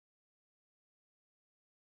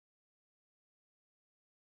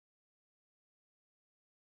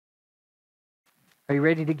Are you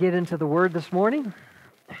ready to get into the Word this morning?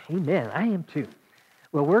 Amen. I am too.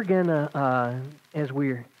 Well, we're going to, as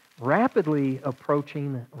we're rapidly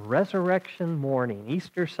approaching Resurrection morning,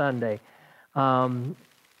 Easter Sunday,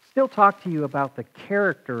 still talk to you about the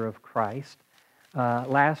character of Christ.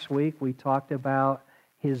 Last week we talked about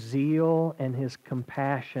His zeal and His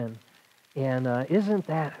compassion. And isn't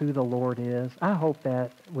that who the Lord is? I hope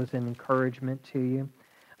that was an encouragement to you.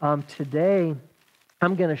 Today,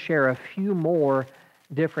 I'm going to share a few more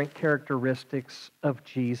different characteristics of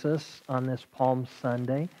Jesus on this Palm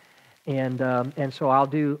Sunday. And so I'll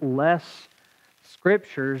do less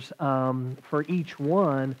scriptures for each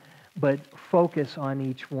one, but focus on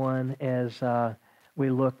each one as we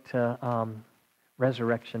look to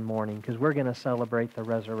Resurrection morning, because we're going to celebrate the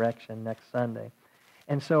resurrection next Sunday.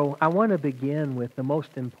 And so I want to begin with the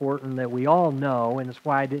most important that we all know, and it's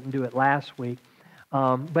why I didn't do it last week,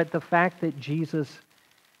 but the fact that Jesus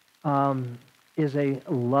is a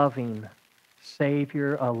loving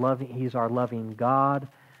Savior, He's our loving God.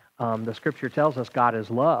 The Scripture tells us God is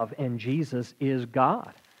love, and Jesus is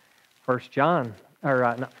God. John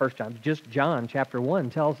chapter 1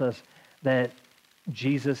 tells us that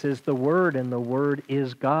Jesus is the Word, and the Word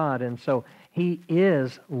is God, and so He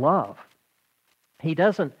is love. He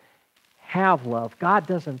doesn't have love. God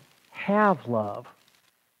doesn't have love.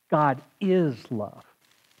 God is love.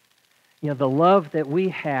 You know, the love that we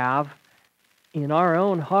have in our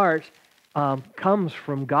own hearts comes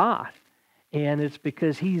from God. And it's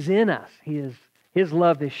because He's in us. His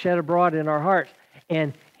love is shed abroad in our hearts.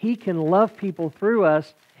 And He can love people through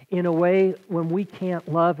us in a way when we can't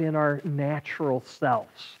love in our natural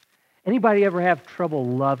selves. Anybody ever have trouble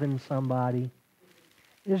loving somebody?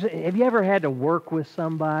 Have you ever had to work with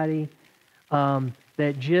somebody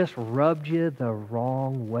that just rubbed you the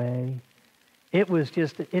wrong way?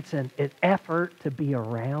 It's an effort to be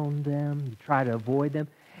around them. You try to avoid them.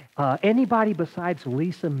 Anybody besides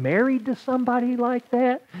Lisa married to somebody like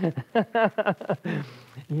that?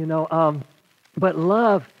 But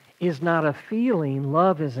love is not a feeling.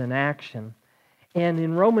 Love is an action. And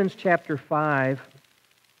in Romans chapter 5,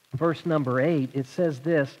 verse number 8, it says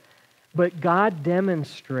this, "But God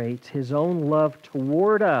demonstrates His own love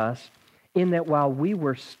toward us in that while we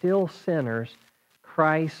were still sinners,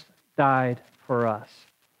 Christ died for us."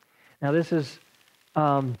 Now this is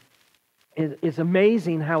it's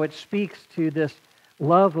amazing how it speaks to this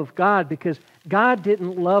love of God, because God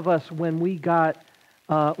didn't love us when we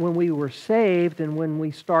were saved and when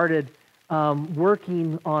we started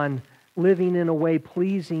working on living in a way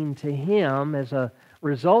pleasing to Him as a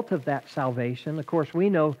result of that salvation. Of course, we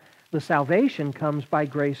know the salvation comes by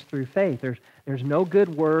grace through faith. There's no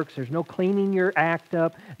good works. There's no cleaning your act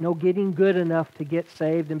up, no getting good enough to get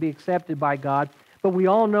saved and be accepted by God. But we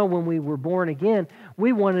all know when we were born again,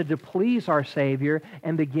 we wanted to please our Savior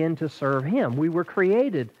and begin to serve Him. We were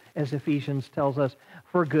created, as Ephesians tells us,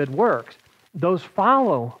 for good works. Those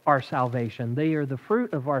follow our salvation. They are the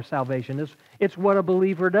fruit of our salvation. It's what a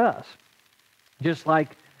believer does. Just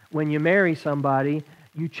like when you marry somebody,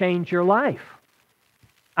 you change your life.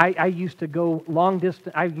 I used to go long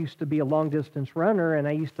distance. I used to be a long distance runner, and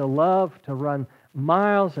I used to love to run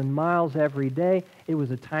miles and miles every day. It was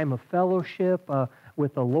a time of fellowship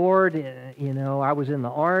with the Lord. I was in the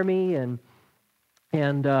Army, and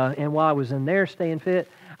while I was in there staying fit,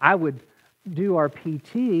 I would do our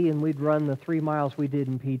PT, and we'd run the 3 miles we did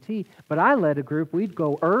in PT. But I led a group. We'd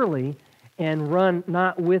go early and run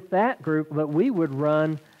not with that group, but we would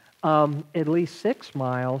run at least 6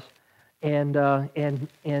 miles. And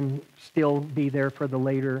still be there for the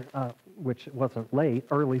later, which wasn't late,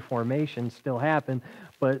 early formation still happened,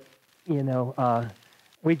 but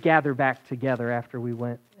we'd gather back together after we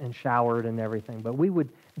went and showered and everything. But we would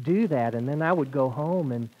do that, and then I would go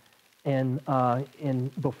home and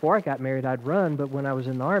before I got married, I'd run, but when I was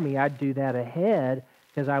in the Army, I'd do that ahead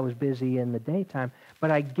because I was busy in the daytime.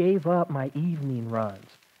 But I gave up my evening runs.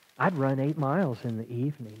 I'd run 8 miles in the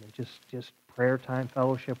evening and just prayer time,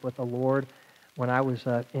 fellowship with the Lord. When I was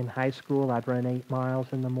in high school, I'd run 8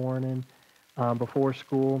 miles in the morning before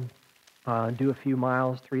school, do a few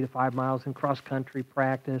miles, 3 to 5 miles in cross-country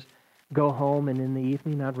practice, go home, and in the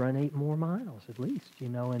evening I'd run 8 more miles at least,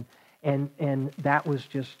 and that was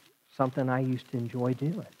just something I used to enjoy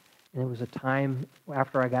doing. And it was a time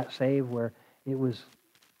after I got saved where it was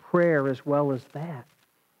prayer as well as that.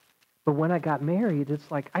 But when I got married,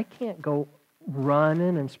 it's like I can't go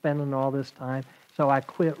running and spending all this time. So I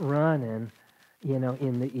quit running,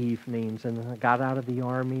 in the evenings, and I got out of the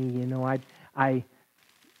Army.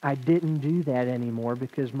 I didn't do that anymore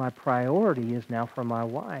because my priority is now for my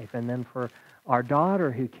wife, and then for our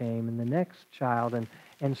daughter who came, and the next child,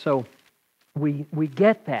 and so we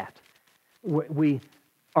get that. We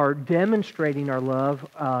are demonstrating our love,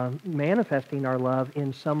 manifesting our love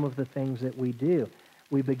in some of the things that we do.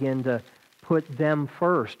 We begin to put them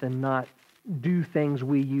first and not do things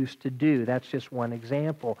we used to do. That's just one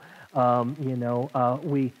example.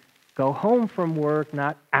 We go home from work,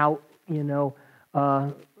 not out,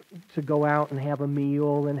 to go out and have a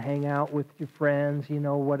meal and hang out with your friends,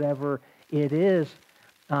 whatever it is,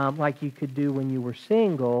 like you could do when you were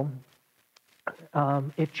single.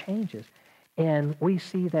 It changes. And we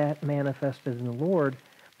see that manifested in the Lord,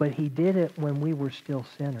 but He did it when we were still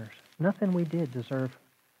sinners. Nothing we did deserved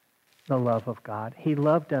the love of God. He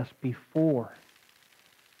loved us before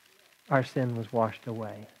our sin was washed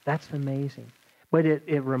away. That's amazing. But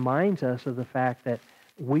it reminds us of the fact that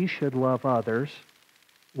we should love others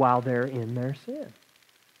while they're in their sin.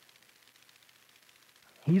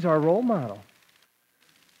 He's our role model.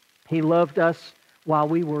 He loved us while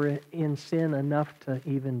we were in sin enough to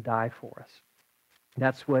even die for us.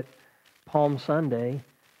 That's what Palm Sunday,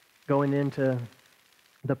 going into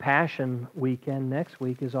the Passion weekend next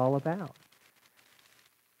week, is all about.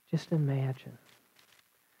 Just imagine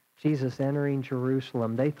Jesus entering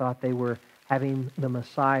Jerusalem. They thought they were having the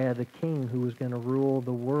Messiah, the King, who was going to rule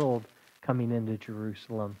the world, coming into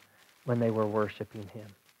Jerusalem when they were worshiping Him.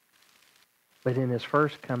 But in His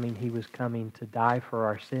first coming, He was coming to die for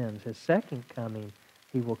our sins. His second coming,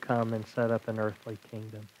 He will come and set up an earthly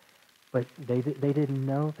kingdom. But they didn't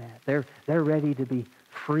know that. They're ready to be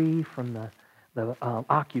free from the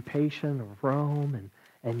occupation of Rome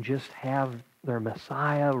and just have their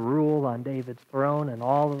Messiah rule on David's throne and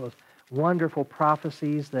all of those wonderful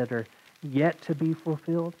prophecies that are yet to be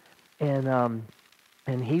fulfilled. And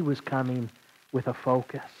He was coming with a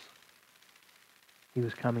focus. He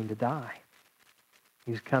was coming to die.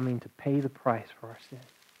 He was coming to pay the price for our sin.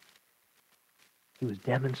 He was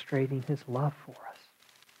demonstrating His love for us.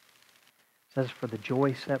 It says, for the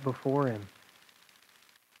joy set before Him,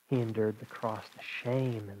 He endured the cross, the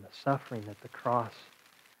shame and the suffering that the cross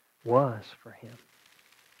was for Him.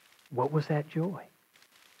 What was that joy?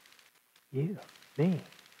 You, me.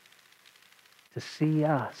 To see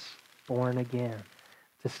us born again.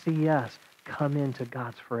 To see us come into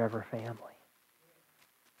God's forever family.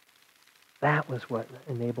 That was what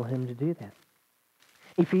enabled Him to do that.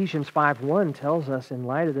 Ephesians 5:1 tells us in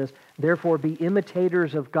light of this, therefore be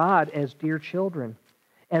imitators of God as dear children,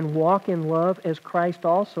 and walk in love as Christ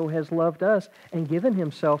also has loved us and given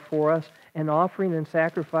Himself for us, an offering and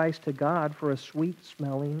sacrifice to God for a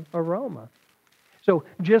sweet-smelling aroma. So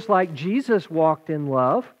just like Jesus walked in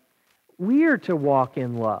love, we're to walk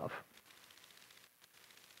in love.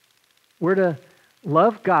 We're to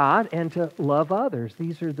love God and to love others.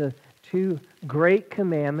 These are the two great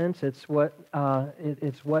commandments. It's what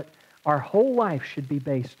our whole life should be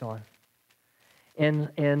based on.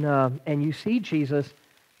 And you see Jesus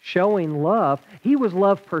showing love. He was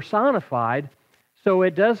love personified, so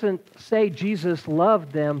it doesn't say Jesus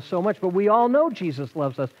loved them so much, but we all know Jesus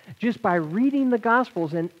loves us just by reading the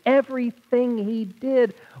Gospels, and everything He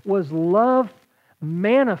did was love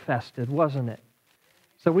manifested, wasn't it?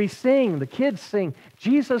 So we sing, the kids sing,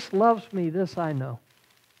 Jesus loves me, this I know.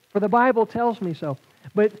 For the Bible tells me so.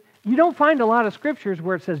 But you don't find a lot of scriptures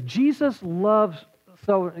where it says Jesus loves,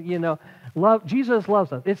 Jesus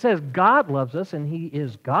loves us. It says God loves us and He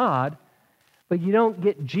is God, but you don't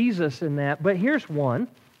get Jesus in that. But here's one,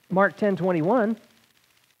 Mark 10:21.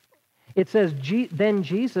 It says, then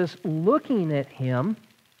Jesus, looking at him,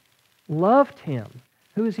 loved him.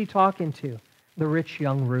 Who is He talking to? The rich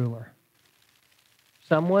young ruler.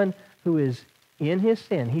 Someone who is in his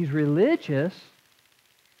sin. He's religious,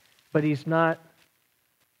 but he's not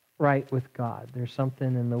right with God. There's something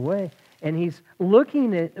in the way. And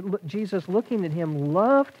Jesus looking at him,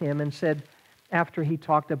 loved him and said, after He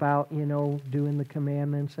talked about, doing the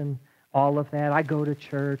commandments and all of that, I go to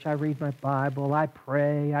church, I read my Bible, I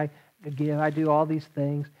pray, I give, I do all these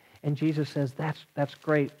things. And Jesus says, that's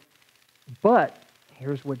great. But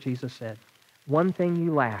here's what Jesus said. One thing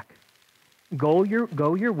you lack. Go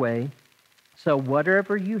your way, sell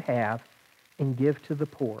whatever you have, and give to the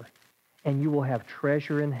poor, and you will have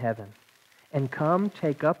treasure in heaven. And come,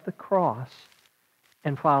 take up the cross,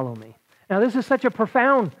 and follow me. Now, this is such a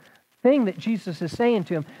profound thing that Jesus is saying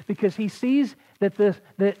to him, because He sees that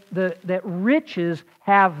that riches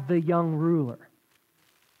have the young ruler.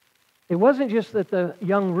 It wasn't just that the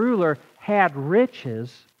young ruler had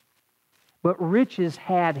riches, but riches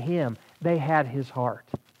had him. They had his heart.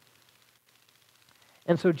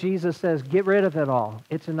 And so Jesus says, get rid of it all.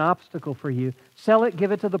 It's an obstacle for you. Sell it,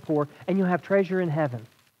 give it to the poor, and you'll have treasure in heaven.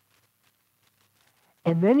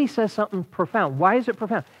 And then he says something profound. Why is it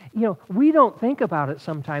profound? We don't think about it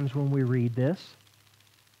sometimes when we read this.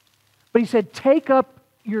 But he said, take up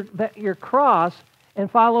your cross and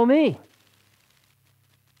follow me.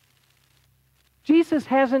 Jesus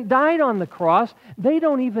hasn't died on the cross. They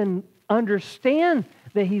don't even understand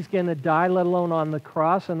that he's going to die, let alone on the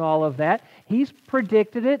cross and all of that. He's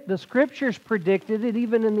predicted it. The Scriptures predicted it,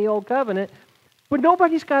 even in the Old Covenant. But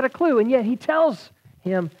nobody's got a clue. And yet he tells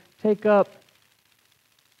him, take up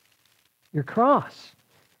your cross.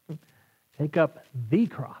 Take up the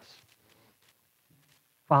cross.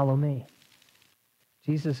 Follow me.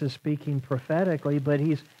 Jesus is speaking prophetically, but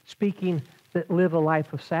he's speaking that live a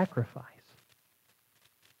life of sacrifice.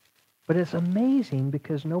 But it's amazing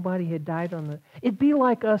because nobody had died on the... It'd be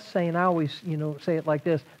like us saying, I always, say it like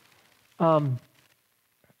this.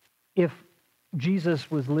 If Jesus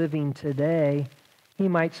was living today, he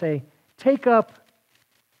might say, take up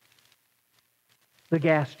the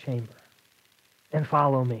gas chamber and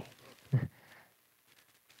follow me.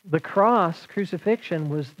 The cross, crucifixion,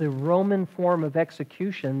 was the Roman form of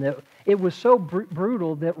execution. That it was so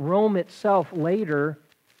brutal that Rome itself later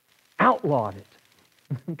outlawed it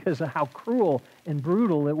because of how cruel and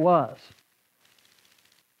brutal it was.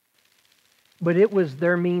 But it was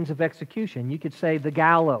their means of execution. You could say the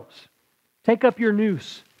gallows. Take up your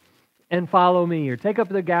noose and follow me, or take up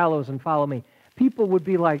the gallows and follow me. People would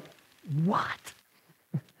be like, what?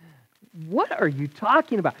 What are you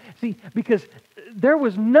talking about? See, because there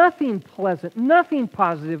was nothing pleasant, nothing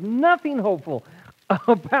positive, nothing hopeful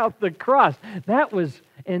about the cross. That was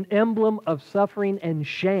an emblem of suffering and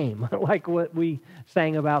shame, like what we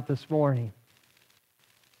sang about this morning.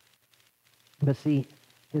 But see,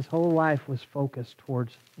 his whole life was focused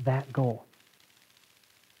towards that goal.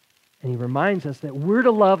 And he reminds us that we're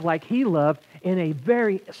to love like he loved in a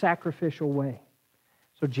very sacrificial way.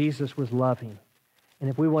 So Jesus was loving. And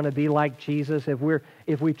if we want to be like Jesus,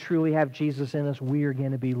 if we truly have Jesus in us, we are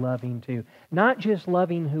going to be loving too. Not just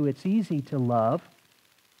loving who it's easy to love.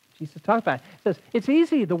 Jesus talked about it. He says, it's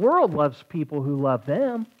easy. The world loves people who love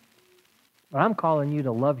them. But I'm calling you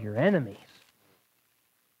to love your enemies.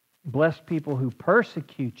 Bless people who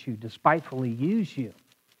persecute you, despitefully use you.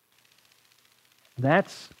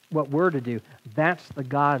 That's what we're to do. That's the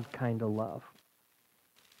God kind of love.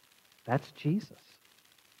 That's Jesus.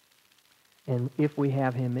 And if we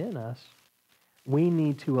have him in us, we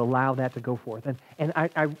need to allow that to go forth. And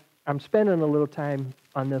I'm spending a little time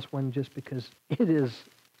on this one just because it is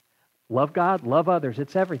love God, love others.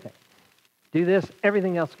 It's everything. Do this,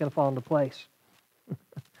 everything else is going to fall into place.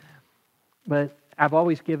 But I've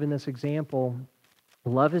always given this example.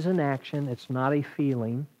 Love is an action. It's not a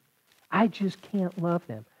feeling. I just can't love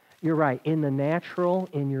them. You're right. In the natural,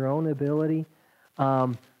 in your own ability,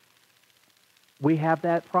 we have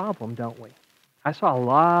that problem, don't we? I saw a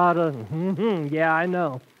lot of, yeah, I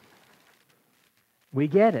know. We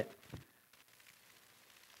get it.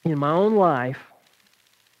 In my own life,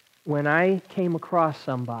 when I came across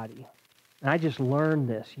somebody, and I just learned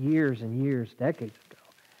this years and years, decades ago,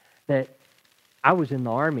 that I was in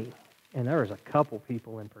the Army, and there was a couple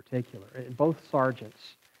people in particular, both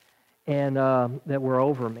sergeants, and that were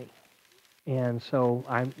over me. And so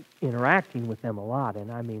I'm interacting with them a lot,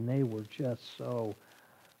 and I mean, they were just so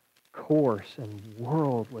coarse and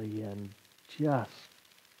worldly and just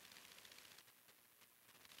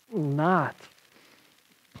not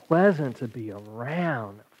pleasant to be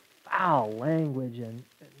around. Foul language and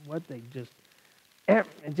what they just,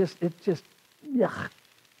 yuck.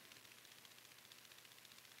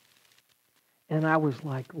 And I was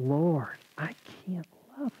like, Lord, I can't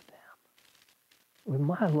love them with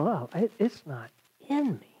my love. It's not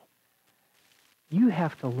in me. You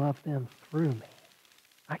have to love them through me.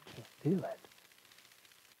 I can't do it.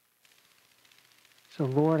 So,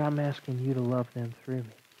 Lord, I'm asking you to love them through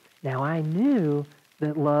me. Now, I knew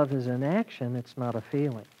that love is an action. It's not a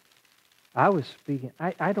feeling. I was speaking.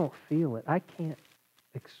 I don't feel it. I can't.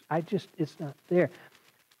 It's not there.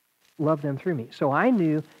 Love them through me. So I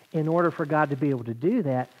knew in order for God to be able to do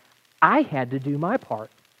that, I had to do my part.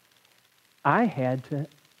 I had to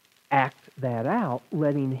act that out,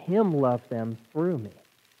 letting him love them through me.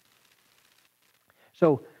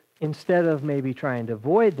 So instead of maybe trying to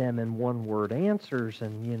avoid them in one-word answers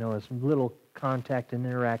and, as little contact and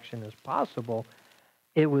interaction as possible,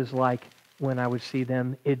 it was like when I would see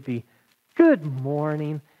them, it'd be, good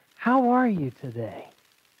morning, how are you today?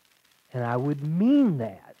 And I would mean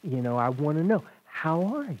that. I want to know, how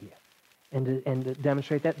are you? And to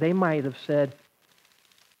demonstrate that, they might have said,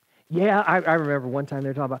 yeah, I remember one time they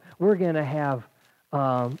were talking about, we're going to have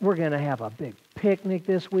a big picnic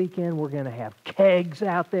this weekend. We're going to have cake. kegs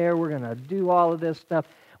out there. We're going to do all of this stuff.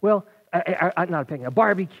 Well, not a picnic, a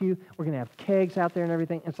barbecue. We're going to have kegs out there and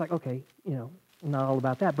everything. It's like, okay, not all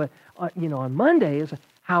about that. But, on Monday, it's like,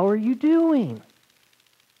 how are you doing?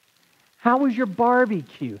 How was your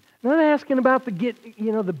barbecue? Not asking about the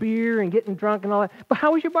beer and getting drunk and all that, but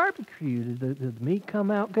how was your barbecue? Did the meat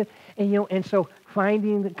come out good? And so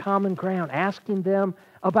finding the common ground, asking them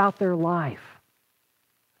about their life,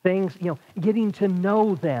 things, getting to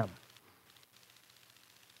know them.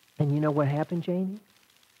 And you know what happened, Jamie?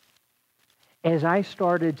 As I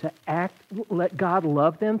started to let God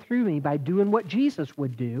love them through me by doing what Jesus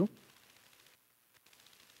would do,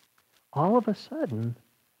 all of a sudden,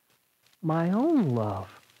 my own love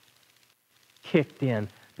kicked in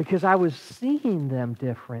because I was seeing them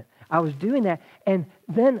different. I was doing that. And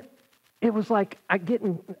then it was like I'm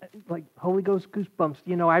getting like Holy Ghost goosebumps.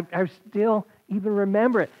 I still even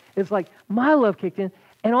remember it. It's like my love kicked in.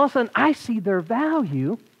 And all of a sudden I see their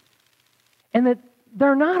value and that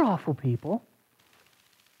they're not awful people.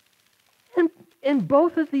 And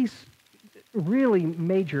both of these really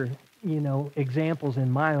major, examples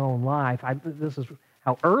in my own life, this is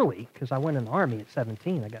how early, because I went in the Army at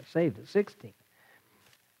 17. I got saved at 16.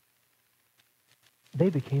 They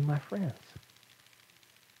became my friends.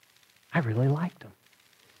 I really liked them.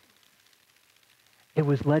 It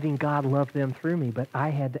was letting God love them through me, but I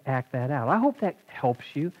had to act that out. I hope that helps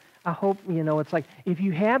you. I hope, it's like if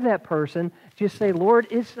you have that person, just say, Lord,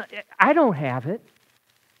 I don't have it,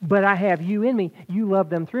 but I have you in me. You love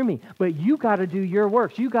them through me. But you got to do your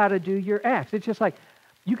works. You got to do your acts. It's just like,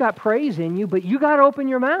 you got praise in you, but you got to open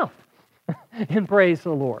your mouth and praise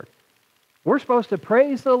the Lord. We're supposed to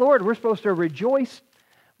praise the Lord. We're supposed to rejoice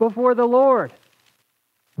before the Lord.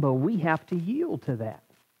 But we have to yield to that.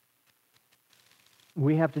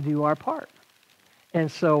 We have to do our part.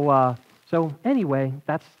 And so anyway,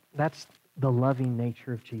 that's the loving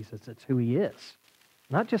nature of Jesus. It's who he is.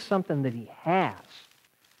 Not just something that he has.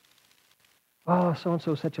 Oh,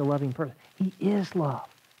 so-and-so is such a loving person. He is love.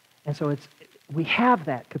 And so we have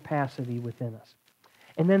that capacity within us.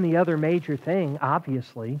 And then the other major thing,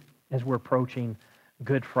 obviously, as we're approaching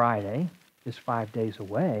Good Friday, just 5 days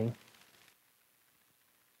away,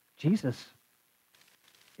 Jesus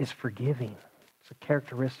is forgiving. It's the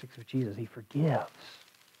characteristics of Jesus. He forgives.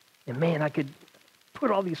 And man, I could put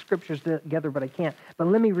all these scriptures together, but I can't. But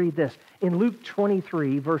let me read this. In Luke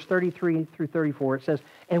 23, verse 33 through 34, it says,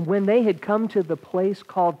 "And when they had come to the place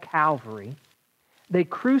called Calvary, they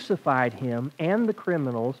crucified him and the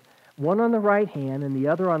criminals, one on the right hand and the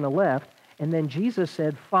other on the left. And then Jesus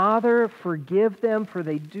said, 'Father, forgive them, for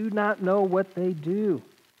they do not know what they do.'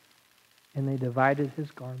 And they divided his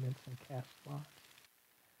garments and cast lots."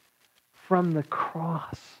 From the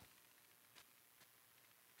cross,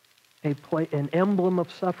 an emblem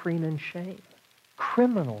of suffering and shame.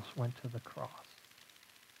 Criminals went to the cross.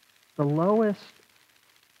 The lowest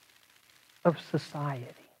of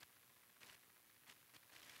society.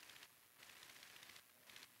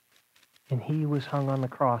 And he was hung on the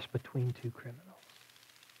cross between two criminals.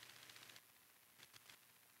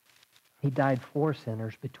 He died for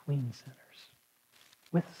sinners, between sinners,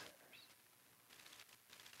 with sinners.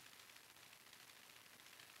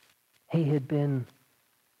 He had been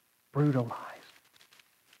brutalized.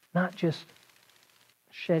 Not just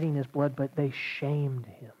shedding his blood, but they shamed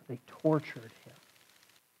him. They tortured him.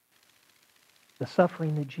 The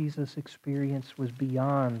suffering that Jesus experienced was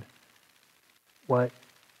beyond what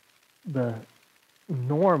the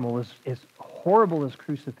normal, as horrible as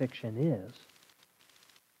crucifixion is.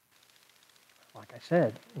 Like I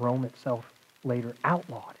said, Rome itself later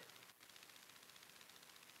outlawed it.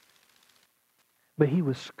 But he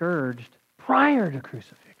was scourged prior to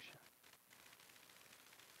crucifixion.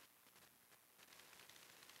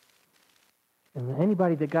 And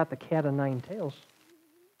anybody that got the cat o' nine tails,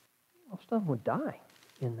 most of them would die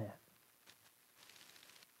in that.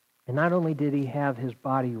 And not only did he have his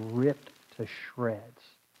body ripped to shreds,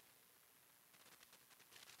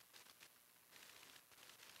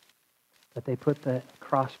 but they put the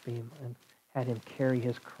crossbeam and had him carry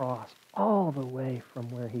his cross all the way from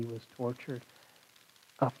where he was tortured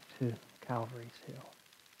up to Calvary's Hill.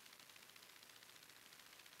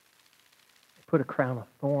 They put a crown of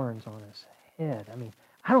thorns on his head. I mean,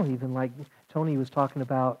 I don't even like, Tony was talking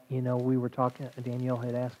about, we were talking, Danielle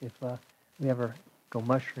had asked if we ever go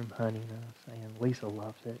mushroom hunting, and I was saying, Lisa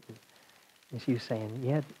loves it. And she was saying,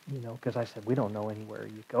 yeah, because I said, we don't know anywhere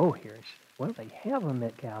you go here. And she said, well, they have them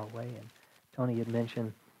at Galloway. And Tony had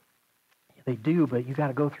mentioned, they do, but you got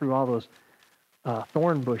to go through all those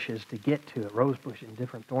thorn bushes to get to it, rose bushes and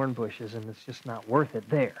different thorn bushes, and it's just not worth it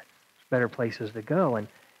there. There's better places to go.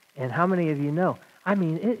 And how many of you know? I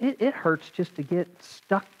mean, it hurts just to get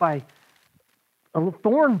stuck by a little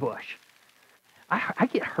thorn bush. I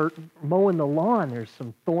get hurt mowing the lawn. There's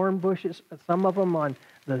some thorn bushes, some of them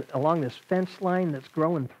along this fence line that's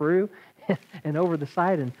growing through and over the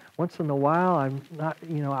side. And once in a while, I'm not,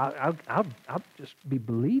 I'll just be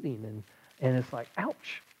bleeding, and it's like,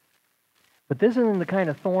 ouch. But this isn't the kind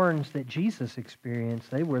of thorns that Jesus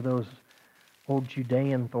experienced. They were those old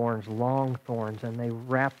Judean thorns, long thorns, and they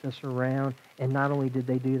wrapped us around. And not only did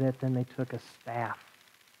they do that, then they took a staff,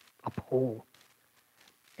 a pole,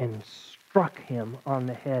 and struck him on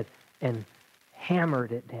the head and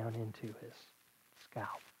hammered it down into his scalp.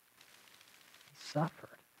 He suffered.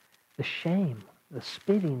 The shame, the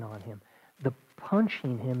spitting on him, the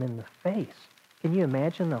punching him in the face. Can you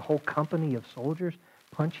imagine a whole company of soldiers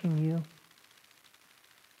punching you?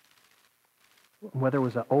 Whether it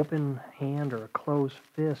was an open hand or a closed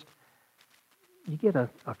fist, you get a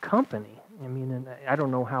company. I mean, and I don't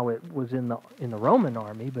know how it was in the Roman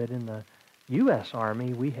army, but in the U.S.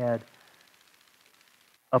 Army, we had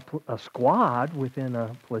a squad within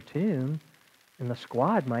a platoon, and the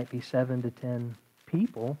squad might be 7 to 10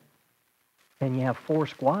 people, and you have 4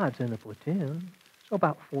 squads in a platoon, so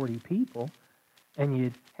about 40 people, and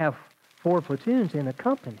you'd have 4 platoons in a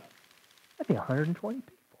company. That'd be 120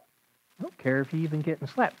 people. I don't care if you even getting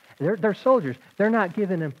slapped. They're soldiers. They're not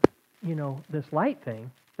giving them, this light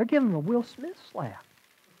thing. They're giving them a Will Smith slap.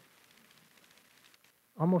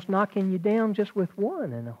 Almost knocking you down just with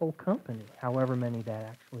one in a whole company, however many that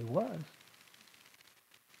actually was.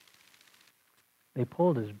 They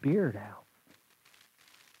pulled his beard out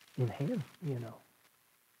in hand,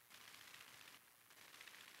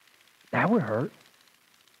 That would hurt.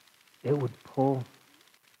 It would pull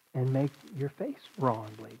and make your face raw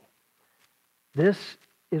and bleeding. This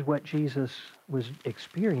is what Jesus was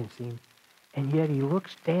experiencing, and yet he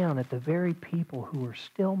looks down at the very people who are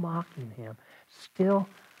still mocking him, still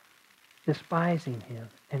despising him,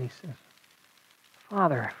 and he says,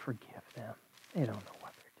 Father, forgive them. They don't know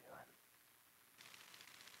what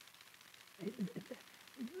they're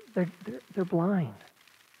doing. They're blind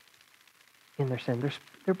in their sin.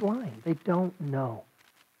 They're blind. They don't know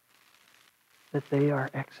that they are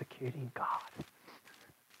executing God.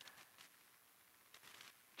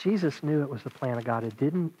 Jesus knew it was the plan of God. It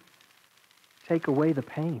didn't take away the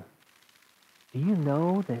pain. Do you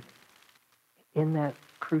know that in that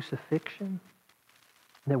crucifixion,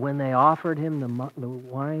 that when they offered him the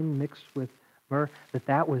wine mixed with myrrh,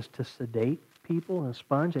 that was to sedate people, and a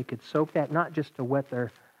sponge, they could soak that, not just to wet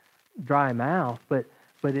their dry mouth, but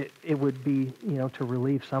it would be, to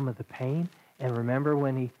relieve some of the pain. And remember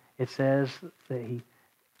when it says that he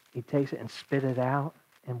takes it and spit it out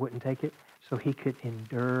and wouldn't take it? So he could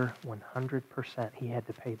endure 100%. He had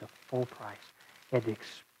to pay the full price. He had to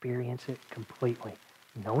experience it completely.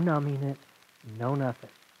 No numbing it, no nothing.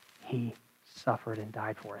 He suffered and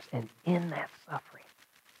died for us. And in that suffering,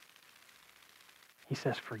 he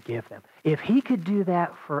says, forgive them. If he could do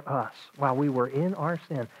that for us while we were in our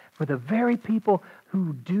sin, for the very people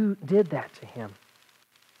who did that to him,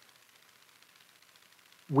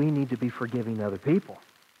 we need to be forgiving other people.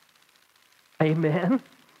 Amen?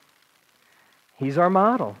 He's our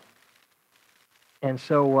model. And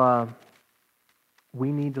so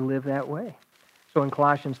we need to live that way. So in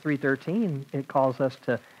Colossians 3:13,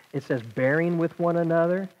 it says, bearing with one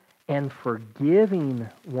another and forgiving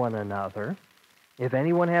one another. If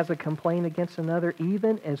anyone has a complaint against another,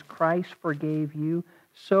 even as Christ forgave you,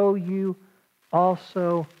 so you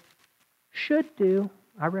also should do.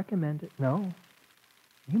 I recommend it. No,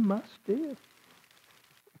 you must do.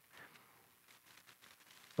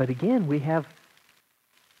 But again, we have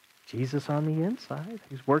Jesus on the inside.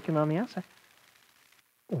 He's working on the outside.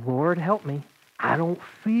 Lord, help me. I don't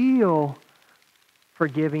feel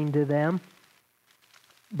forgiving to them,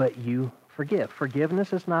 but you forgive.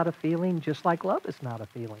 Forgiveness is not a feeling, just like love is not a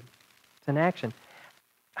feeling. It's an action.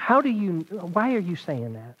 Why are you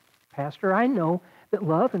saying that, Pastor? I know that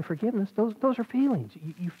love and forgiveness, those are feelings.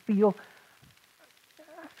 You feel,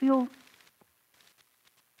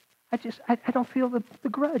 I don't feel the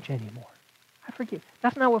grudge anymore. I forgive.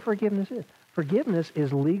 That's not what forgiveness is. Forgiveness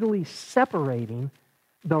is legally separating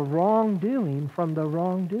the wrongdoing from the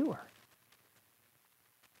wrongdoer.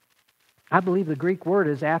 I believe the Greek word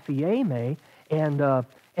is aphieme,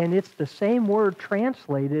 and it's the same word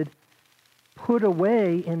translated put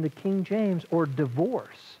away in the King James, or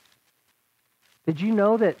divorce. Did you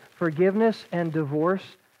know that forgiveness and divorce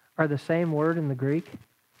are the same word in the Greek?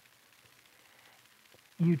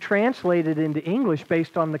 You translate it into English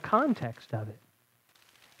based on the context of it.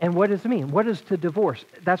 And what does it mean? What is to divorce?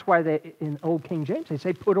 That's why in Old King James they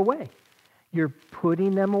say put away. You're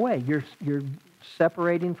putting them away. You're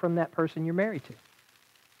separating from that person you're married to.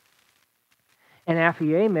 And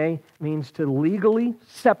aphieme means to legally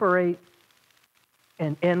separate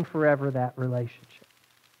and end forever that relationship.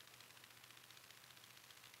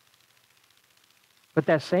 But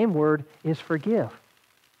that same word is forgive.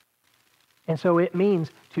 And so it means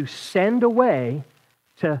to send away,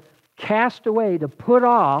 to cast away, to put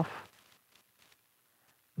off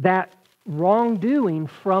that wrongdoing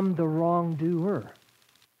from the wrongdoer.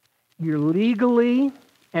 You're legally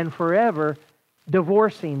and forever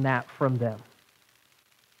divorcing that from them.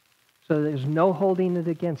 So there's no holding it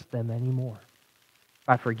against them anymore. If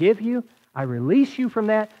I forgive you, I release you from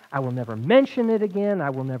that. I will never mention it again. I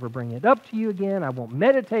will never bring it up to you again. I won't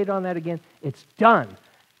meditate on that again. It's done.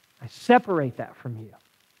 I separate that from you.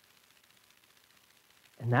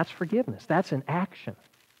 And that's forgiveness. That's an action.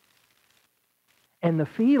 And the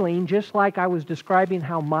feeling, just like I was describing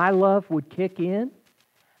how my love would kick in,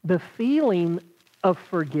 the feeling of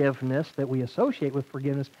forgiveness that we associate with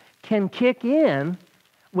forgiveness can kick in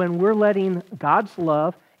when we're letting God's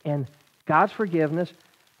love and God's forgiveness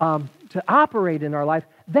to operate in our life.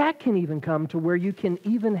 That can even come to where you can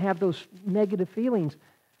even have those negative feelings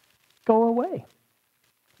go away.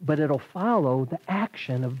 But it'll follow the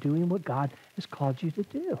action of doing what God has called you to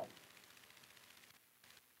do.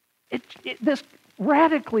 This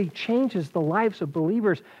radically changes the lives of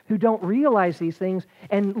believers who don't realize these things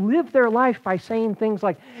and live their life by saying things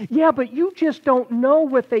like, yeah, but you just don't know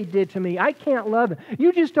what they did to me. I can't love them.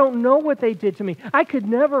 You just don't know what they did to me. I could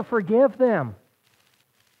never forgive them.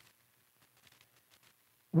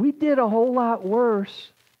 We did a whole lot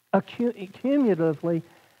worse cumulatively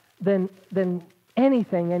than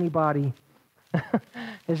anything anybody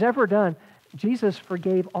has ever done. Jesus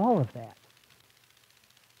forgave all of that.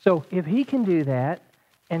 So if He can do that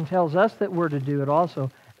and tells us that we're to do it also,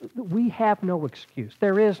 we have no excuse.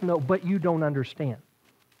 There is no, but you don't understand.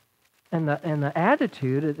 And the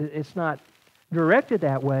attitude, it's not directed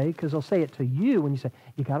that way because they'll say it to you when you say,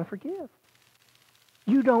 you got to forgive.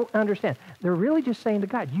 You don't understand. They're really just saying to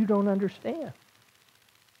God, you don't understand.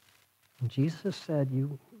 And Jesus said,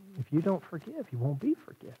 if you don't forgive, you won't be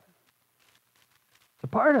forgiven. It's a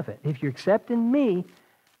part of it. If you accept in me,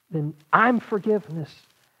 then I'm forgiveness.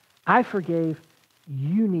 I forgave.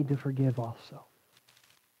 You need to forgive also.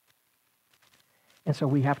 And so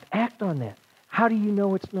we have to act on that. How do you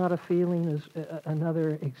know it's not a feeling is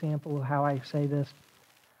another example of how I say this.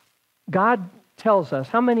 God tells us,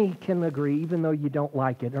 how many can agree, even though you don't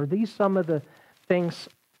like it? Are these some of the things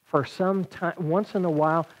for some time, once in a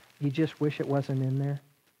while, you just wish it wasn't in there?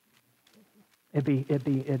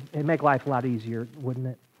 It'd make life a lot easier, wouldn't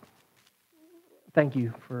it? Thank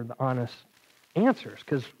you for the honest answers,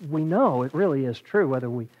 because we know it really is true, whether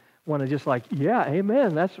we want to just like, yeah,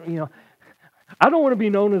 amen, that's, I don't want to be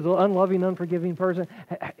known as an unloving, unforgiving person.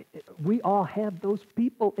 We all have those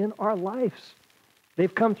people in our lives.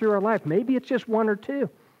 They've come through our life. Maybe it's just one or two.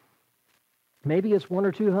 Maybe it's 1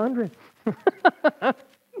 or 200.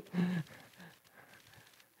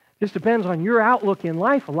 Just depends on your outlook in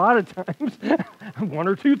life. A lot of times, 1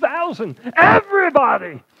 or 2,000.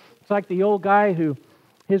 Everybody! It's like the old guy who,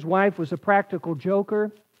 his wife was a practical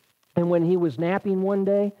joker, and when he was napping one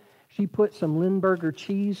day, she put some Limburger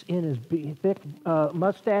cheese in his thick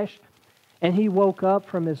mustache, and he woke up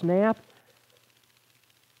from his nap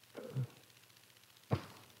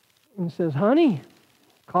and says, honey,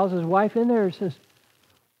 calls his wife in there and says,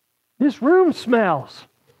 this room smells.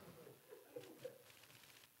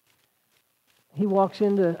 He walks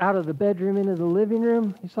out of the bedroom into the living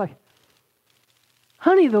room. He's like,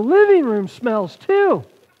 honey, the living room smells too.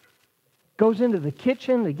 Goes into the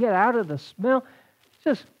kitchen to get out of the smell.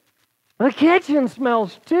 Says, the kitchen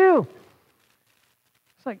smells too.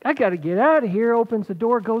 It's like, I got to get out of here. Opens the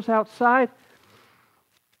door, goes outside.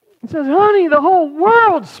 He says, honey, the whole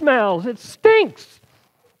world smells. It stinks.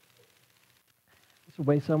 That's the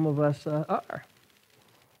way some of us are.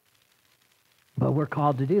 But we're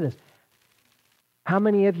called to do this. How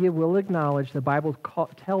many of you will acknowledge the Bible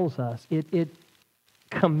tells us, it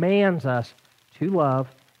commands us to love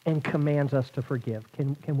and commands us to forgive?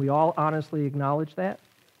 Can we all honestly acknowledge that?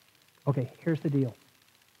 Okay, here's the deal.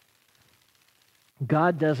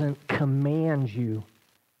 God doesn't command you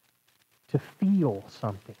to feel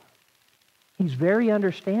something. He's very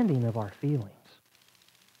understanding of our feelings.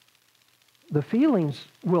 The feelings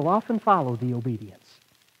will often follow the obedience,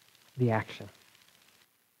 the action.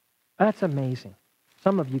 That's amazing.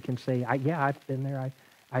 Some of you can say, yeah, I've been there.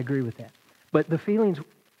 I agree with that. But the feelings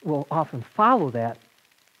will often follow that,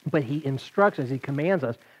 but He instructs us, He commands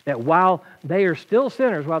us That while they are still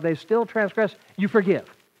sinners, while they still transgress, you forgive.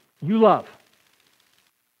 You love.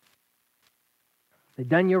 They've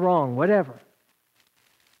done you wrong, whatever.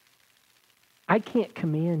 I can't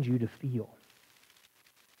command you to feel.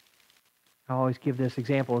 I always give this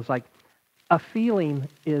example. It's like a feeling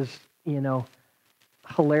is,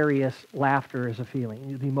 hilarious. Laughter is a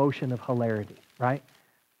feeling. The emotion of hilarity, right?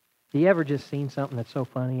 You ever just seen something that's so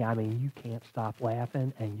funny? I mean, you can't stop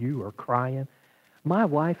laughing and you are crying. My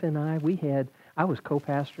wife and I was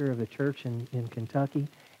co-pastor of a church in Kentucky,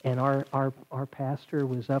 and our pastor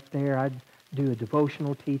was up there. I'd do a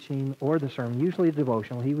devotional teaching or the sermon, usually a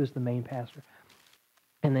devotional. He was the main pastor.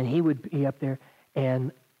 And then he would be up there,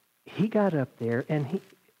 and he got up there, and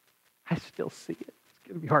I still see it. It's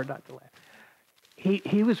going to be hard not to laugh.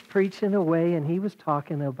 He was preaching away, and he was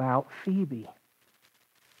talking about Phoebe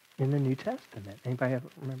in the New Testament. Anybody ever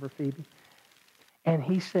remember Phoebe? And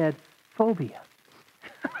he said, phobia.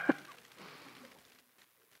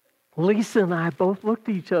 Lisa and I both looked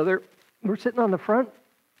at each other. We're sitting on the front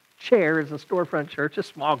chair as a storefront church, a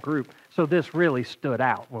small group. So this really stood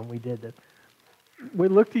out when we did this. We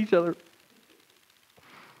looked at each other.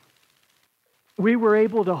 We were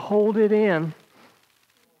able to hold it in.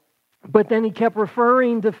 But then he kept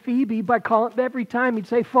referring to Phoebe by calling, every time he'd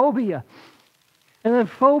say phobia. And then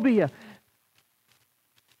phobia.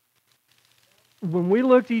 When we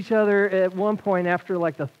looked at each other at one point after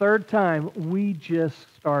like the third time, we just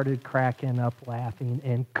started cracking up laughing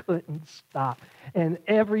and couldn't stop. And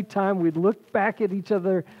every time we'd look back at each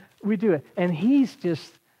other, we do it. And he's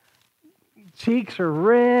just, cheeks are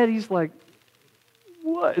red. He's like,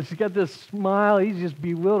 what? He's got this smile. He's just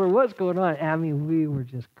bewildered. What's going on? I mean, we were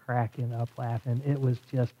just cracking up laughing. It was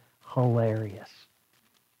just hilarious.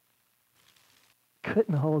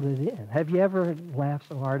 Couldn't hold it in. Have you ever laughed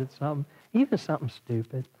so hard at something? Even something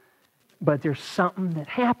stupid. But there's something that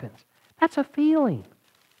happens. That's a feeling.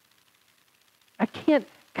 I can't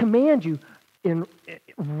command you.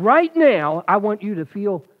 Right now, I want you to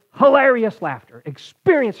feel hilarious laughter.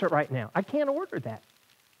 Experience it right now. I can't order that.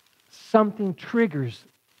 Something triggers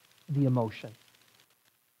the emotion.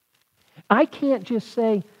 I can't just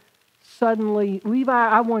say suddenly, Levi,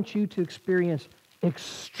 I want you to experience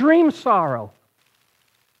extreme sorrow.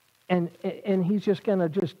 And he's just going to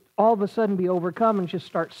just all of a sudden be overcome and just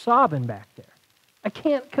start sobbing back there. I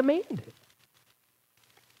can't command it.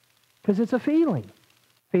 Because it's a feeling.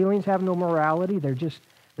 Feelings have no morality.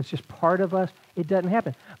 It's just part of us. It doesn't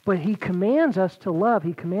happen. But he commands us to love.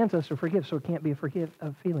 He commands us to forgive. So it can't be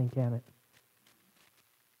a feeling, can it?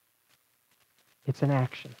 It's an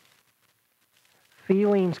action.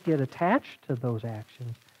 Feelings get attached to those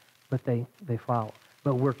actions, but they follow.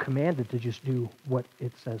 But we're commanded to just do what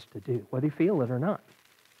it says to do, whether you feel it or not.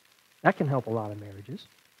 That can help a lot of marriages.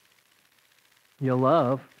 You'll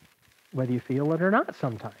love whether you feel it or not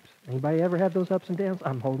sometimes. Anybody ever have those ups and downs?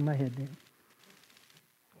 I'm holding my head down.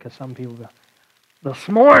 Because some people go, this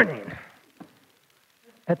morning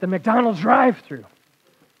at the McDonald's drive-thru.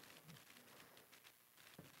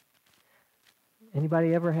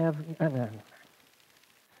 Anybody ever have...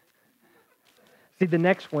 See, the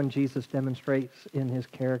next one Jesus demonstrates in his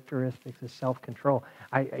characteristics is self-control.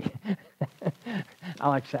 I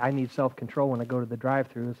like to say I need self-control when I go to the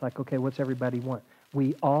drive-thru. It's like, okay, what's everybody want?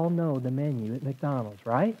 We all know the menu at McDonald's,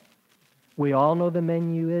 right? We all know the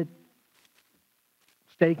menu at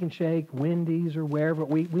Steak and Shake, Wendy's, or wherever.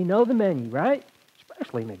 We know the menu, right?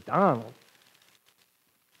 Especially McDonald's.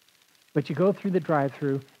 But you go through the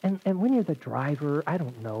drive-thru, and when you're the driver, I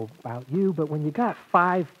don't know about you, but when you got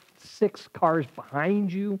 5, 6 cars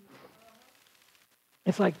behind you,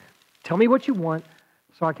 it's like, tell me what you want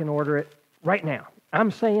so I can order it right now.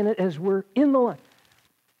 I'm saying it as we're in the line.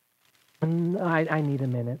 And I need a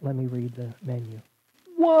minute. Let me read the menu.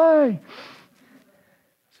 Why?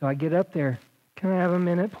 So I get up there. Can I have a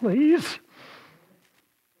minute, please?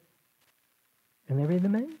 And they read the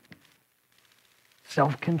menu.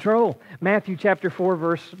 Self-control. Matthew chapter 4,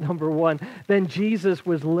 verse number 1. Then Jesus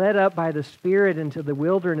was led up by the Spirit into the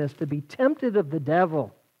wilderness to be tempted of the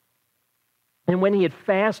devil. And when he had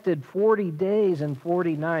fasted 40 days and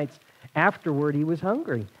 40 nights, afterward he was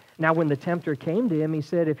hungry. Now when the tempter came to him, he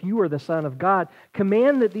said, if you are the Son of God,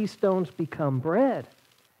 command that these stones become bread.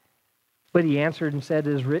 But he answered and said,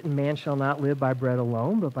 it is written, man shall not live by bread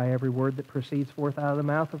alone, but by every word that proceeds forth out of the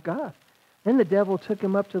mouth of God. Then the devil took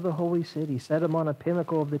him up to the holy city, set him on a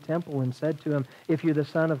pinnacle of the temple, and said to him, if you're the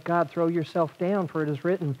Son of God, throw yourself down, for it is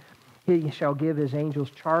written, he shall give his angels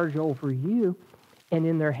charge over you, and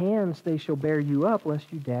in their hands they shall bear you up,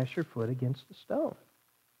 lest you dash your foot against a stone.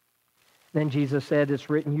 Then Jesus said, it's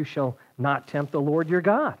written, you shall not tempt the Lord your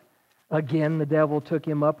God. Again, the devil took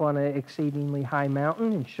him up on an exceedingly high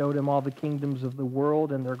mountain and showed him all the kingdoms of the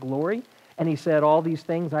world and their glory. And he said, all these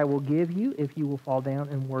things I will give you if you will fall down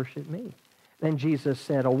and worship me. Then Jesus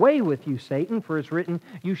said, away with you, Satan, for it's written,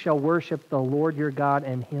 you shall worship the Lord your God,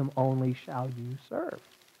 and him only shall you serve.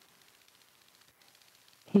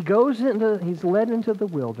 He's led into the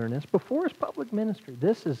wilderness before his public ministry.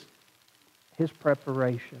 This is his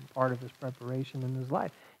preparation, part of his preparation in his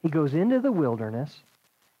life. He goes into the wilderness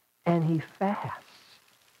and he fasts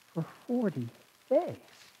for 40 days.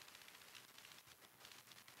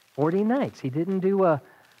 40 nights. He didn't do a,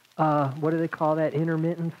 what do they call that,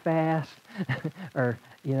 intermittent fast, or,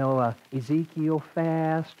 Ezekiel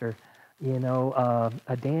fast, or,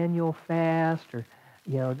 a Daniel fast, or,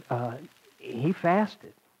 he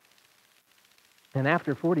fasted. And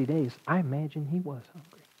after 40 days, I imagine he was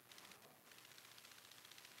hungry.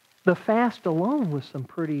 The fast alone was some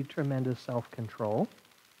pretty tremendous self-control.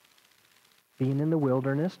 Being in the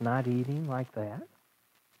wilderness, not eating like that.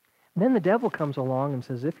 And then the devil comes along and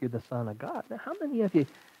says, if you're the Son of God. Now, how many of you,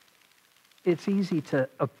 it's easy to,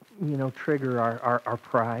 trigger our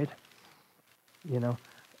pride. We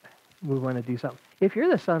want to do something. If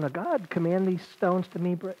you're the Son of God, command these stones to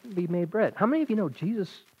be made bread. How many of you know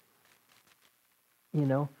Jesus,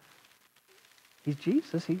 he's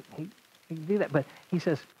Jesus. He can do that. But he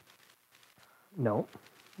says, no,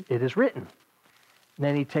 it is written. And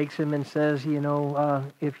then he takes him and says,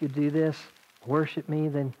 if you do this, worship me,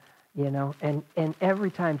 then, and every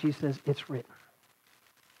time Jesus says, it's written.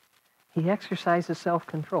 He exercises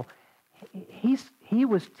self-control. He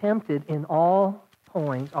was tempted in all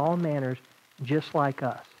points, all manners, just like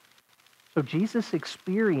us. So Jesus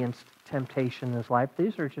experienced temptation in his life.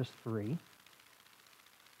 These are just 3.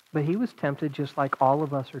 But he was tempted just like all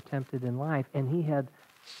of us are tempted in life, and he had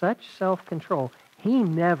such self-control. He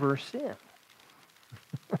never sinned.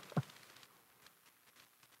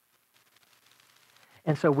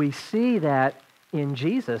 And so we see that in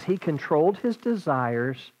Jesus. He controlled his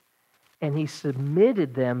desires and he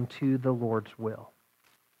submitted them to the Lord's will.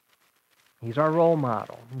 He's our role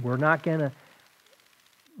model. We're not going to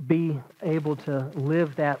be able to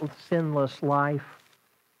live that sinless life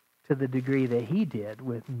to the degree that he did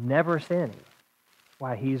with never sinning.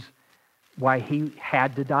 Why he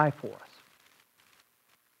had to die for us.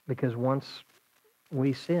 Because once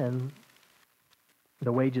we sin,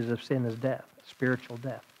 the wages of sin is death, spiritual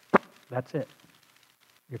death. That's it.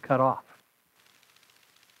 You're cut off.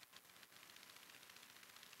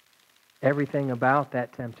 Everything about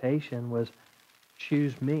that temptation was,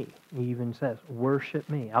 choose me. He even says, worship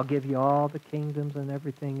me. I'll give you all the kingdoms and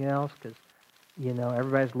everything else because,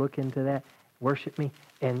 everybody's looking to that. Worship me.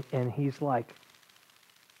 And he's like,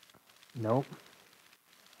 nope.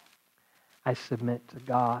 I submit to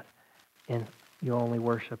God, and you only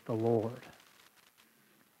worship the Lord.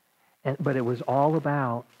 But it was all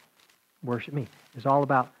about worship me. It was all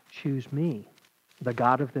about choose me, the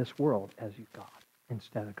God of this world, as your God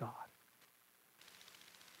instead of God.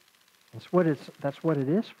 That's what it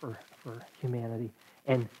is for humanity,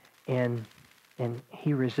 and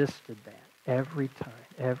he resisted that every time,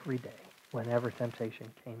 every day, whenever temptation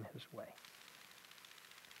came his way.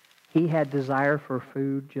 He had desire for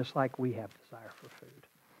food just like we have desire for food.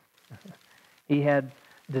 He had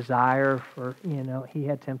desire for, he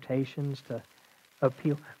had temptations to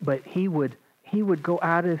appeal, but he would go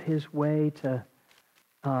out of his way to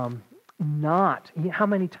not. How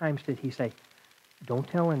many times did he say, don't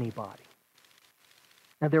tell anybody?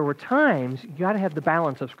 Now there were times, you got to have the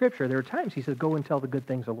balance of Scripture. There were times he said, go and tell the good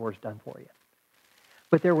things the Lord's done for you.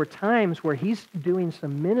 But there were times where he's doing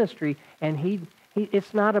some ministry and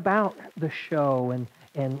it's not about the show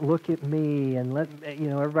and look at me and let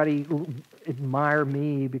everybody admire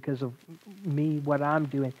me because of me, what I'm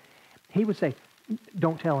doing. He would say,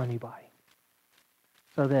 don't tell anybody,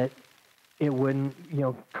 so that it wouldn't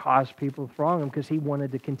cause people to wrong him, because he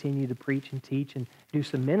wanted to continue to preach and teach and do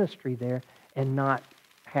some ministry there and not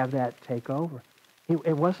have that take over.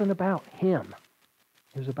 It wasn't about him.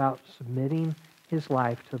 It was about submitting his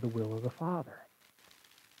life to the will of the Father.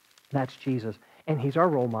 That's Jesus. And he's our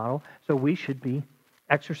role model, so we should be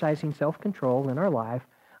exercising self-control in our life,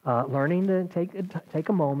 learning to take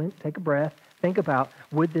a moment, take a breath, think about,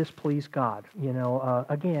 would this please God?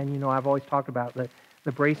 Again, I've always talked about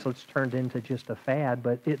the bracelets turned into just a fad,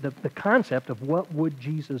 but the concept of what would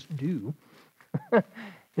Jesus do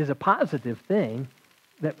is a positive thing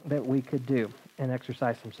that we could do and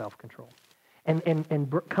exercise some self-control. And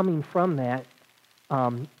coming from that,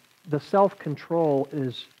 the self-control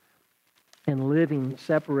is, and living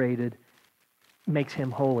separated, makes him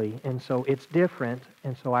holy. And so it's different,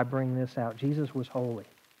 and so I bring this out. Jesus was holy.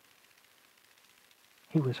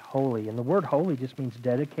 He was holy. And the word holy just means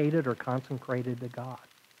dedicated or consecrated to God.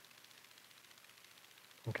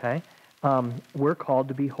 Okay? We're called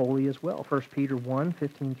to be holy as well. 1 Peter 1,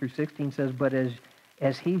 15 through 16 says, but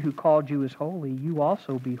as he who called you is holy, you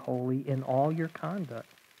also be holy in all your conduct,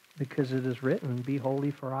 because it is written, be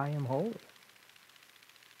holy for I am holy.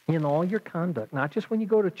 In all your conduct, not just when you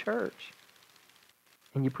go to church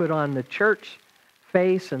and you put on the church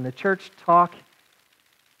face and the church talk,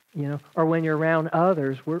 or when you're around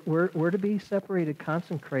others, we're to be separated,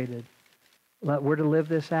 consecrated. We're to live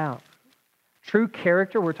this out. True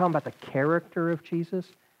character, we're talking about the character of Jesus.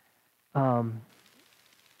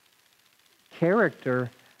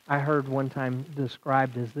 Character, I heard one time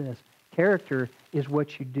described as this. Character is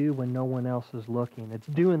what you do when no one else is looking. It's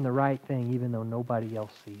doing the right thing even though nobody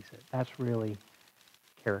else sees it. That's really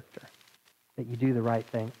character. That you do the right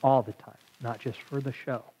thing all the time, not just for the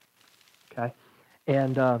show. Okay?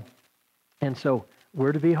 And so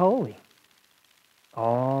we're to be holy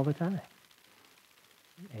all the time.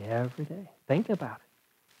 Every day. Think about it.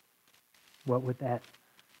 What would that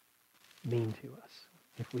mean to us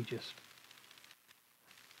if we just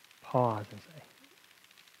pause and say,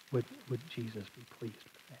 would Jesus be pleased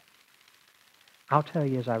with that? I'll tell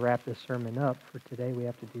you as I wrap this sermon up, for today we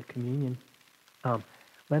have to do communion.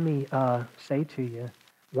 Let me say to you,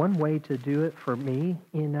 one way to do it for me,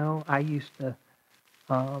 I used to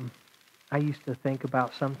think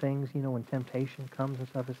about some things, when temptation comes and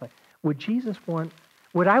stuff. It's like,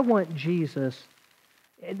 would I want Jesus,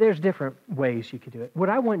 there's different ways you could do it. Would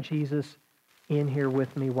I want Jesus in here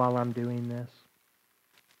with me while I'm doing this?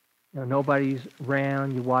 Nobody's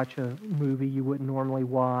around. You watch a movie you wouldn't normally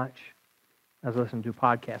watch. I was listening to a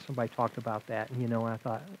podcast. Somebody talked about that. And, I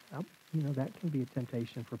thought, that can be a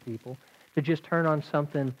temptation for people. To just turn on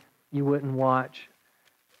something you wouldn't watch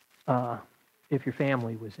if your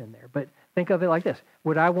family was in there. But think of it like this.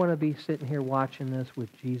 Would I want to be sitting here watching this with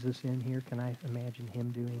Jesus in here? Can I imagine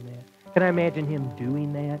him doing that? Can I imagine him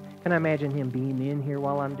doing that? Can I imagine him being in here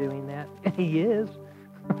while I'm doing that? And he is.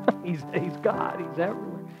 He's God. He's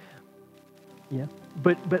everywhere. Yeah.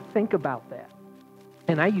 But think about that.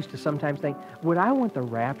 And I used to sometimes think, would I want the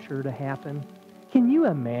rapture to happen? Can you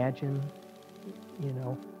imagine,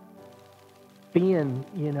 being,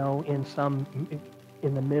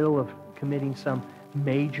 in the middle of committing some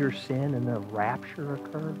major sin and the rapture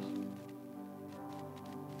occurs?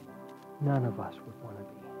 None of us would want to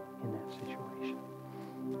be in that situation.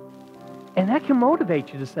 And that can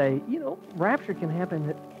motivate you to say, rapture can happen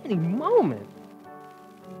at any moment.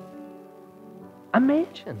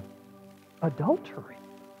 Imagine adultery.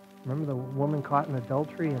 Remember the woman caught in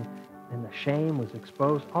adultery and the shame was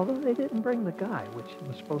exposed, although they didn't bring the guy, which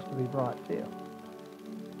was supposed to be brought too.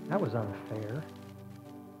 That was unfair.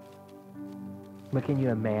 But can you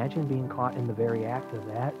imagine being caught in the very act of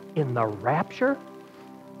that? In the rapture?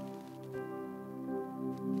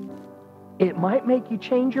 It might make you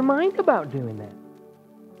change your mind about doing that.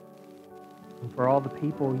 And for all the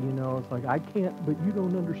people, it's like, I can't, but you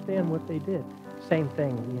don't understand what they did. Same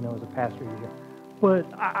thing, as a pastor, you go, but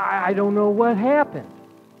I don't know what happened.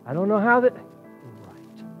 I don't know how that...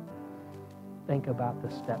 Right. Think about the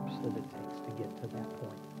steps that it takes to get to that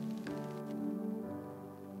point.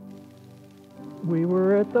 We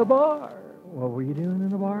were at the bar. What were you doing in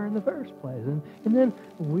the bar in the first place? And then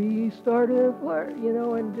we started flirting,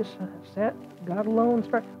 and just got alone.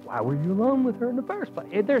 Why were you alone with her in the first place?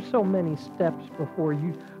 There's so many steps before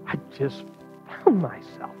you... I just found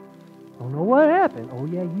myself. Don't know what happened. Oh,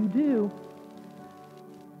 yeah, you do.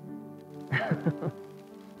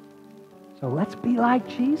 So let's be like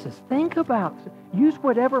Jesus. Think about it. Use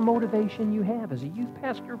whatever motivation you have. As a youth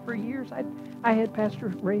pastor for years, I had Pastor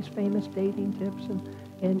Ray's famous dating tips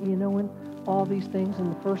and all these things.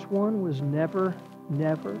 And the first one was never,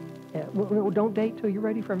 don't date till you're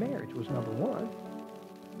ready for marriage was number one.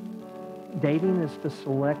 Dating is to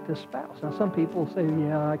select a spouse. Now, some people say,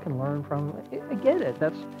 yeah, I can learn from it. I get it.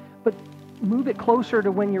 But move it closer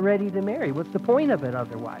to when you're ready to marry. What's the point of it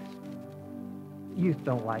otherwise? Youth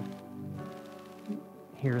don't like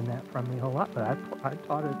hearing that from me a whole lot, but I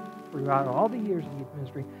taught it throughout all the years of youth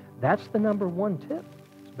ministry. That's the number one tip.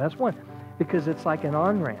 It's the best one because it's like an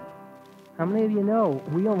on-ramp. How many of you know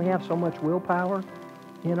we only have so much willpower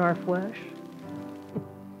in our flesh?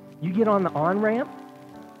 You get on the on-ramp,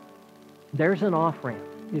 there's an off-ramp,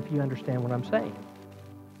 if you understand what I'm saying.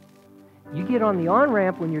 You get on the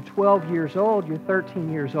on-ramp when you're 12 years old, you're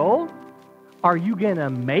 13 years old. Are you going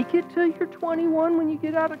to make it till you're 21 when you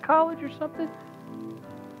get out of college or something?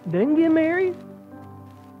 Then get married?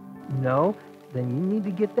 No. Then you need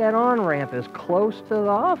to get that on-ramp as close to the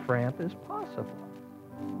off-ramp as possible.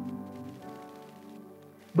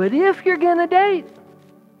 But if you're going to date,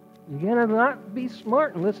 you're going to not be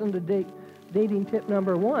smart and listen to dating tip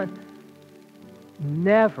number 1.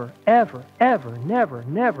 Never, ever, ever, never,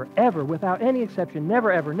 never, ever, without any exception,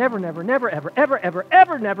 never, ever, never, never, never, ever, ever, ever,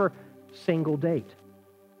 ever, never, single date.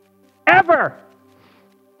 Ever!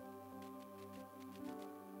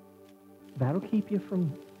 That'll keep you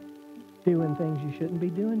from doing things you shouldn't be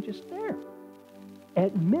doing just there.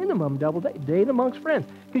 At minimum, double date. Date amongst friends.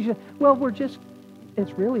 Because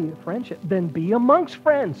it's really a friendship. Then be amongst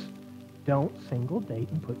friends. Don't single date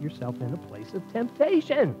and put yourself in a place of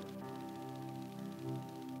temptation.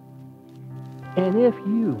 And if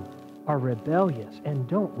you are rebellious and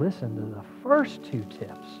don't listen to the first 2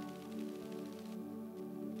 tips,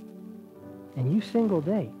 and you single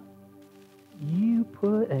date, you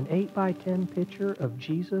put an 8x10 picture of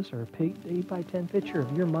Jesus or an 8x10 picture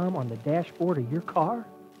of your mom on the dashboard of your car,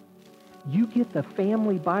 you get the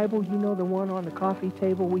family Bible, you know, the one on the coffee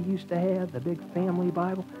table we used to have, the big family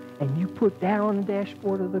Bible, and you put that on the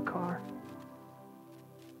dashboard of the car.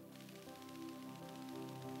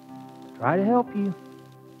 Try to help you.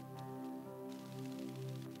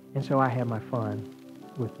 And so I have my fun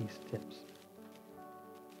with these tips.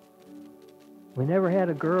 We never had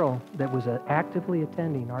a girl that was actively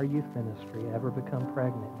attending our youth ministry ever become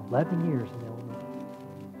pregnant. 11 years in Illinois.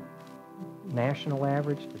 National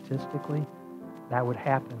average, statistically, that would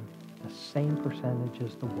happen the same percentage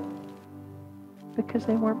as the world. Because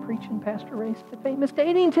they weren't preaching Pastor Ray's famous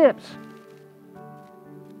dating tips.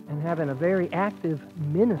 And having a very active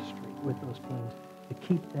ministry with those teens to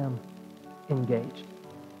keep them engaged.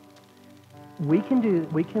 We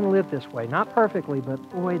can live this way. Not perfectly, but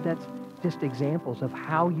boy, that's just examples of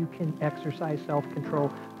how you can exercise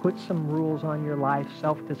self-control, put some rules on your life,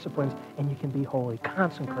 self-disciplines, and you can be holy,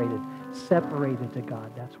 consecrated, separated to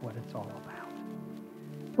God. That's what it's all about.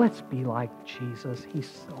 Let's be like Jesus. He's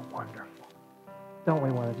so wonderful. Don't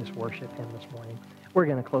we want to just worship him this morning? We're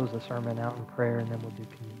going to close the sermon out in prayer, and then we'll do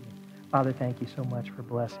communion. Father, thank you so much for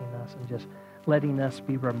blessing us and just letting us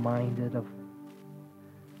be reminded of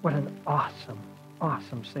what an awesome,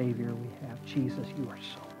 awesome Savior we have. Jesus, you are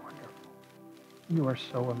so wonderful. You are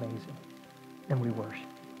so amazing. And we worship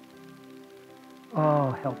you.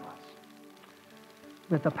 Oh, help us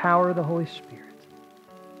with the power of the Holy Spirit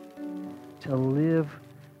to live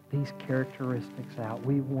these characteristics out.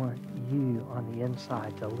 We want you on the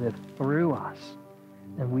inside to live through us.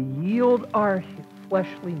 And we yield our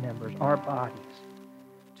fleshly members, our bodies,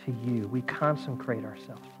 to you. We consecrate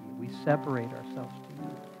ourselves to you. We separate ourselves to you.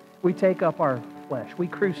 We take up our flesh. We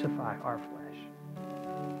crucify our flesh.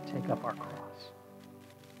 Take up our cross.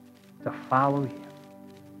 To follow you.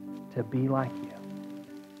 To be like you.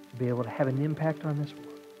 To be able to have an impact on this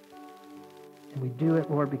world. And we do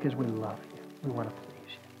it, Lord, because we love you. We want to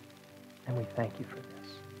please you. And we thank you for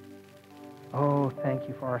this. Oh, thank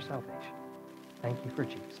you for our salvation. Thank you for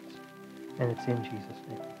Jesus. And it's in Jesus'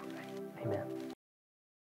 name we pray. Amen.